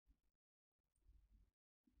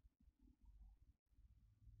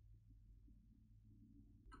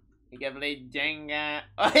You can play Jenga.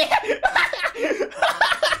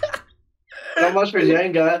 So much for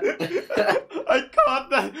Jenga. I caught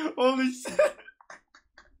that. Holy shit.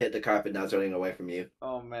 Hit the carpet, now it's running away from you.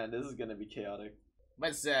 Oh man, this is gonna be chaotic.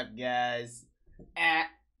 What's up, guys?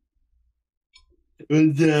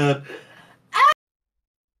 What's up?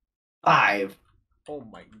 5. Oh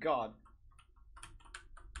my god.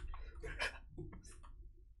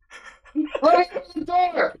 Let me open the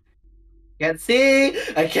door! Can't see!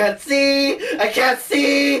 I can't see! I can't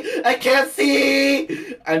see! I can't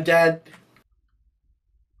see! I'm dead.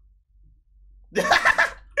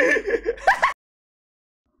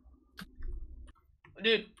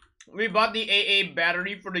 Dude, we bought the AA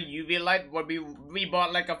battery for the UV light, but we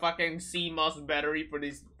bought like a fucking CMOS battery for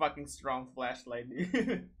this fucking strong flashlight.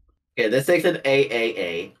 Okay, this takes an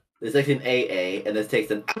AAA. This takes an AA, and this takes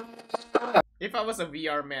an. If I was a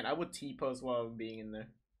VR man, I would T-pose while being in there.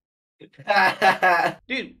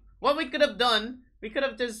 Dude, what we could have done, we could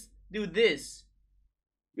have just do this.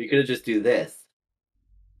 We could have just do this.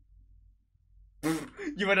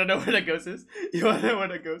 You wanna know where the ghost is? You wanna know where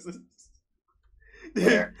the ghost is? Dude,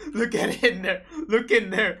 Where? look at it in there. Look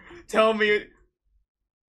in there. Tell me.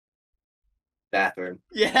 Bathroom.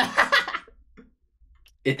 Yeah.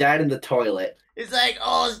 It died in the toilet. It's like,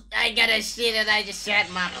 oh, I got a shit and I just shat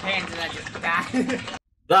my pants and I just died.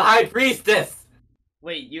 The High Priestess!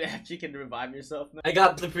 Wait, you actually can revive yourself now? I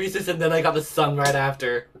got the Priestess and then I got the Sun right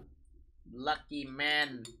after. Lucky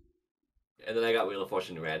man. And then I got Wheel of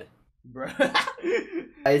Fortune Red. Bro.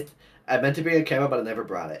 I meant to bring a camera, but I never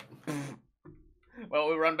brought it. Well,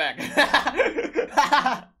 we run back.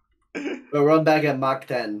 We'll run back at Mach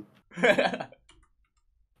 10.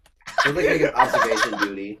 Feels like an observation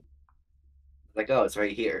duty. Like, oh, it's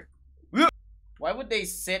right here. Why would they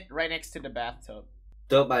sit right next to the bathtub?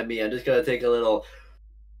 Don't mind me, I'm just gonna take a little.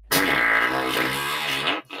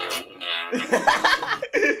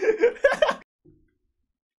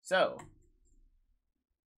 So.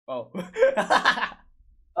 Oh.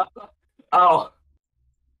 Oh.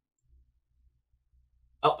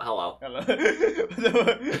 Oh, hello. Hello. Got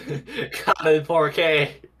it in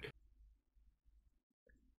 4K.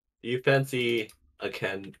 You fancy a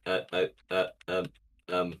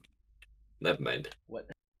never mind.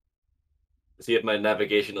 What? See if my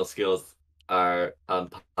navigational skills are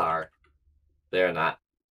on par. They are not.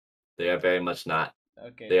 They are very much not.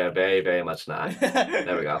 Okay. They are very, very much not.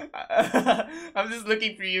 There we go. I'm just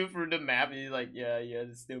looking for you through the map and you're like, yeah,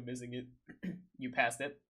 it's still missing it. You passed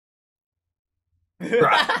it.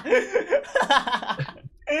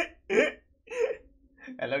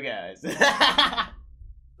 Hello, guys.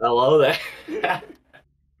 Hello there.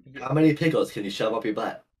 How many pickles can you shove up your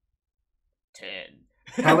butt? 10.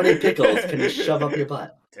 How many pickles can you shove up your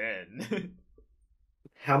butt? 10.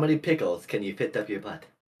 How many pickles can you fit up your butt?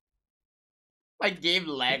 My game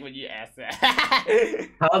lagged when you asked that.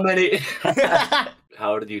 How many?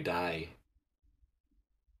 How did you die?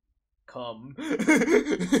 Come.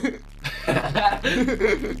 Take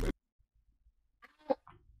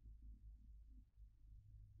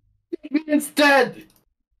me instead!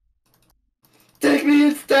 Take me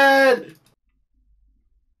instead!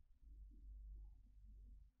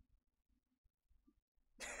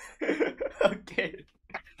 Okay.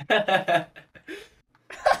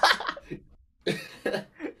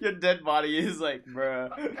 Your dead body is like, bruh.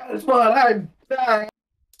 That's what I'm dying.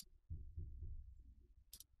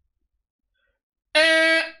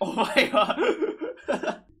 Oh my god.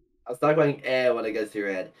 I'll start going when it gets to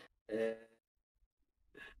your head.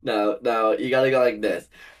 No, you gotta go like this.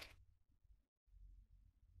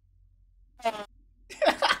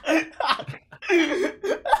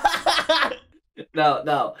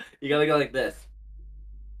 No, you gotta go like this.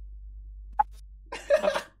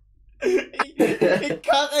 It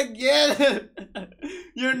cut again.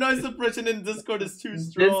 Your noise suppression in Discord is too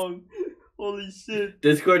strong. Holy shit.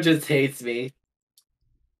 Discord just hates me.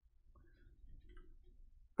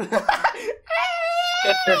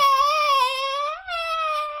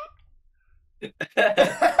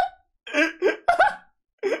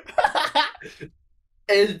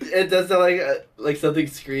 It does sound like something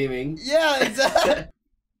screaming. Yeah, exactly.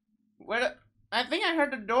 Where? I think I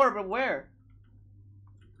heard the door, but where?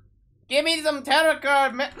 Give me some tarot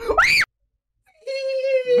card, man.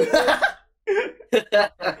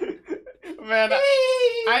 Man,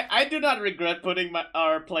 I do not regret putting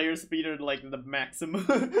our player speed at like the maximum.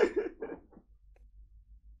 It's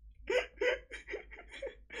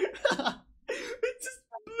just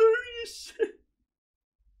blurry as shit.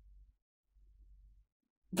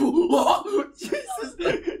 Jesus,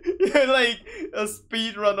 you're like a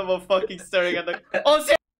speed run of a fucking staring at the. Oh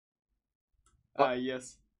shit! Ah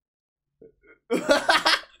yes.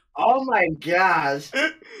 Oh my gosh,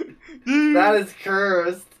 Dude, that is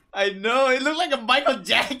cursed. I know, it looked like a Michael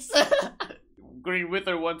Jackson. Green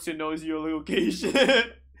Wither wants to know your location.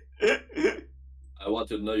 I want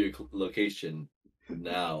to know your location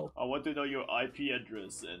now. I want to know your IP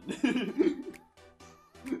address and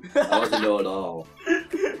I want to know it all.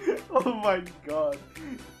 Oh my god.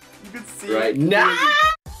 You can see Right it now. clearly.